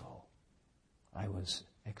blissful. I was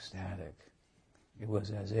ecstatic. It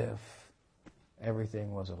was as if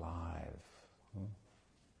everything was alive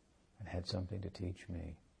and had something to teach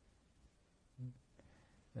me.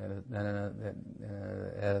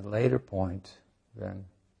 At a later point, then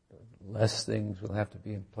less things will have to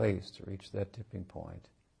be in place to reach that tipping point.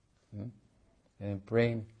 And in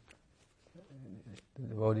praying, the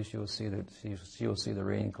devotee, she will see the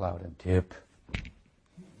rain cloud and tip.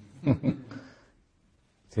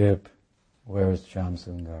 Tip. Where is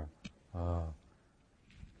Shamsundar?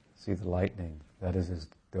 See the lightning. That is his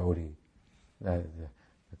devotee. The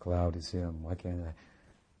cloud is him. Why can't I?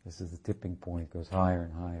 This is the tipping point. It goes higher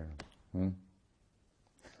and higher.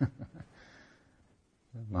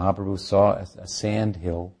 Mahaprabhu saw a sand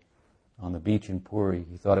hill on the beach in Puri.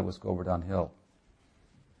 He thought it was Govardhan Hill.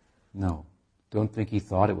 No. Don't think he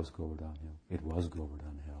thought it was Govardhan Hill. It was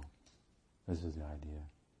Govardhan Hill. This is the idea.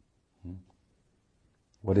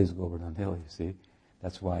 What is Govardhan Hill, you see?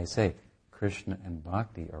 That's why I say Krishna and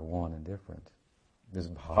Bhakti are one and different. This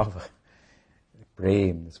bhava,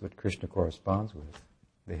 prem, is what Krishna corresponds with.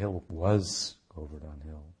 The hill was Govardhan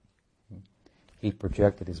Hill. He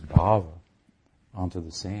projected his bhava onto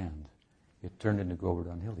the sand. It turned into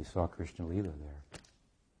Govardhan Hill. He saw Krishna Leela there.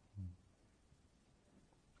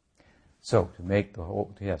 So, to make the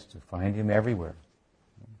whole, yes, to find him everywhere.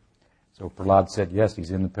 So Prahlad said, yes,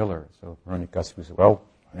 he's in the pillar. So Hiranyakasipu said, well,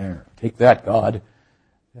 there, take that, God.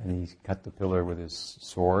 And he cut the pillar with his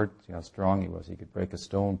sword. See how strong he was. He could break a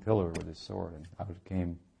stone pillar with his sword. And out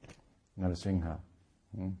came Narasimha.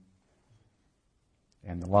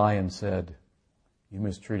 And the lion said, you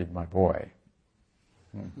mistreated my boy.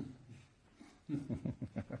 The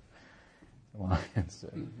lion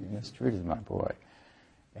said, you mistreated my boy.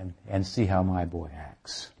 And see how my boy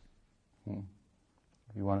acts.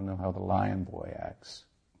 If you want to know how the lion boy acts,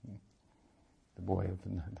 the boy of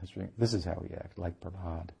the string, this is how he acts, like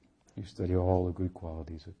Prahlad. You study all the good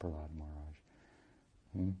qualities of Prahlad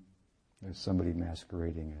Maharaj. There's somebody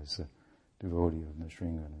masquerading as a devotee of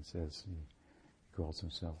Nrsimha and says he calls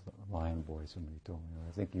himself the lion boy. Somebody told me.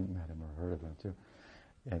 I think you met him or heard of him too.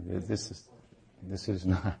 And this is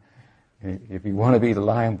not. If you want to be the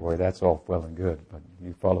lion boy, that's all well and good. But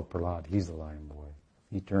you follow Prahlad, he's the lion boy.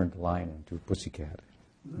 He turned the lion into a pussycat.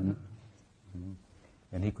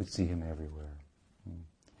 And he could see him everywhere.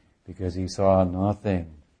 Because he saw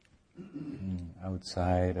nothing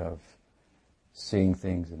outside of seeing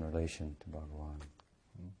things in relation to Bhagavan.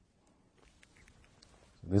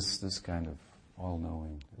 So this kind of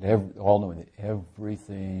all-knowing that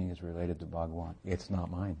everything is related to Bhagavan. It's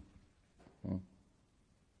not mine.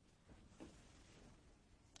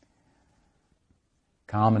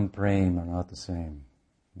 Kam and prem are not the same.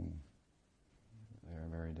 They are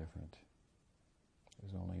very different.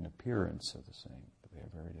 There's only an appearance of the same, but they are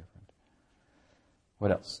very different.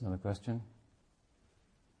 What else? Another question?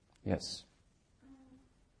 Yes.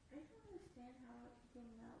 I don't understand how you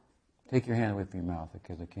melt. Take your hand away from your mouth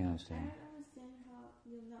because I can't understand. I don't understand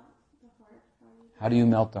how you melt the heart. How do you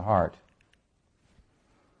melt the heart?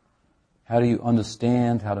 How do you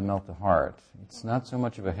understand how to melt the heart? It's not so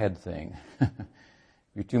much of a head thing.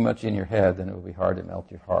 If you're too much in your head, then it will be hard to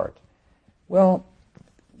melt your heart. Well,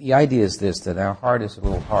 the idea is this, that our heart is a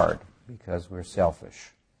little hard because we're selfish.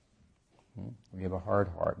 We have a hard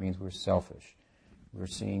heart. It means we're selfish. We're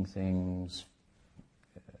seeing things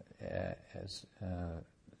as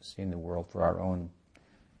seeing the world for our own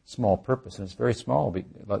small purpose. And it's very small.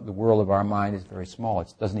 The world of our mind is very small.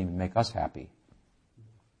 It doesn't even make us happy.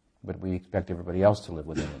 But we expect everybody else to live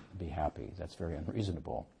within it and be happy. That's very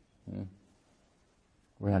unreasonable.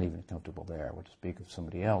 We're not even comfortable there. We'll speak of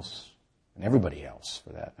somebody else, and everybody else,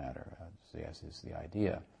 for that matter, as is the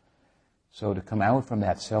idea. So to come out from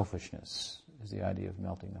that selfishness is the idea of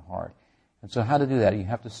melting the heart. And so how to do that? You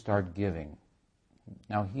have to start giving.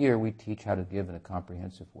 Now here we teach how to give in a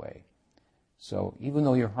comprehensive way. So even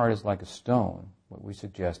though your heart is like a stone, what we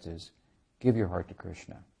suggest is give your heart to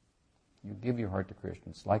Krishna. You give your heart to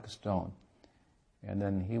Krishna. It's like a stone. And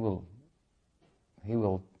then He will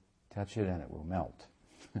touch it and it will melt.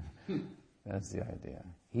 That's the idea.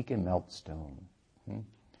 He can melt stone.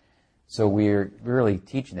 So we're really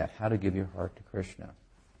teaching that, how to give your heart to Krishna.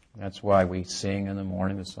 That's why we sing in the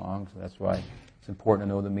morning the songs. That's why it's important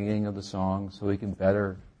to know the meaning of the song so we can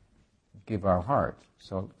better give our heart.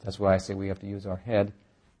 So that's why I say we have to use our head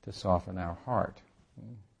to soften our heart.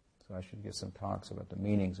 So I should give some talks about the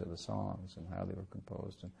meanings of the songs and how they were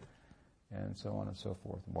composed and so on and so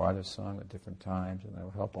forth, and why they're sung at different times, and that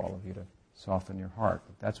will help all of you to soften your heart.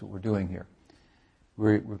 But that's what we're doing here.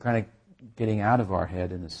 We're kind of getting out of our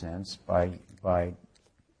head, in a sense, by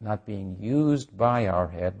not being used by our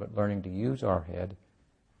head, but learning to use our head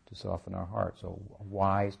to soften our heart. So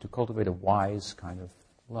to cultivate a wise kind of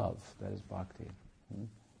love, that is bhakti.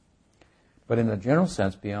 But in a general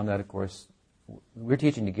sense, beyond that, of course, we're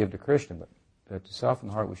teaching to give to Krishna, but to soften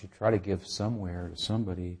the heart, we should try to give somewhere to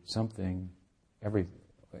somebody, something,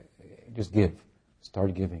 just give.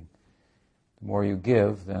 Start giving. The more you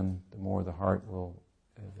give, then the more the heart will,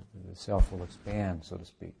 the self will expand, so to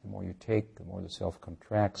speak. The more you take, the more the self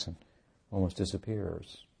contracts and almost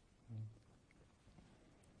disappears.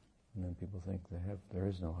 And then people think there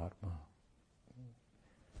is no Atma.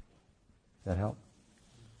 Does that help?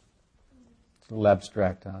 It's a little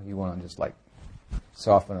abstract, huh? You want to just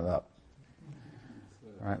soften it up.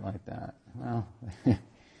 Right, like that. Well,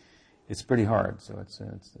 it's pretty hard, so it's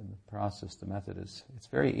in the process, the method it's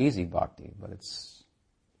very easy bhakti, but it's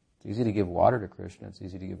easy to give water to Krishna, it's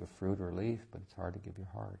easy to give a fruit or a leaf, but it's hard to give your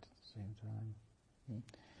heart at the same time.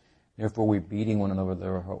 Therefore, we're beating one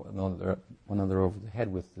another over the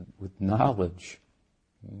head with knowledge.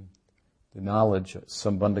 The knowledge,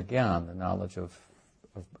 sambandha gyan, the knowledge of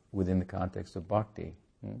within the context of bhakti.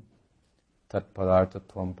 Tat padartha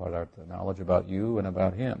tvam padartha, knowledge about you and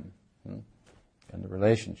about him. And the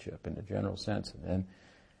relationship in the general sense. And then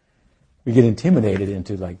we get intimidated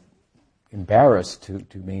into embarrassed to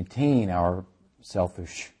maintain our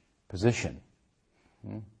selfish position.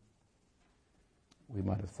 We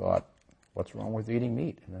might have thought, what's wrong with eating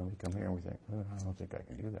meat? And then we come here and we think, I don't think I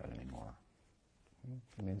can do that anymore.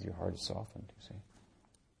 It means your heart is softened, you see.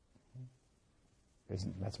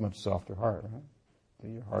 That's a much softer heart, right? So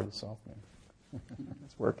your heart is softening.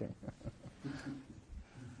 It's working.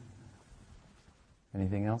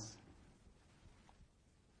 Anything else?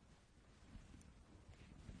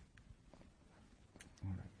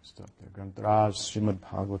 All right, stop there. Grantaraj Srimad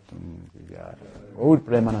Bhagavatam. Gaur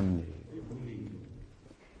Premanandi.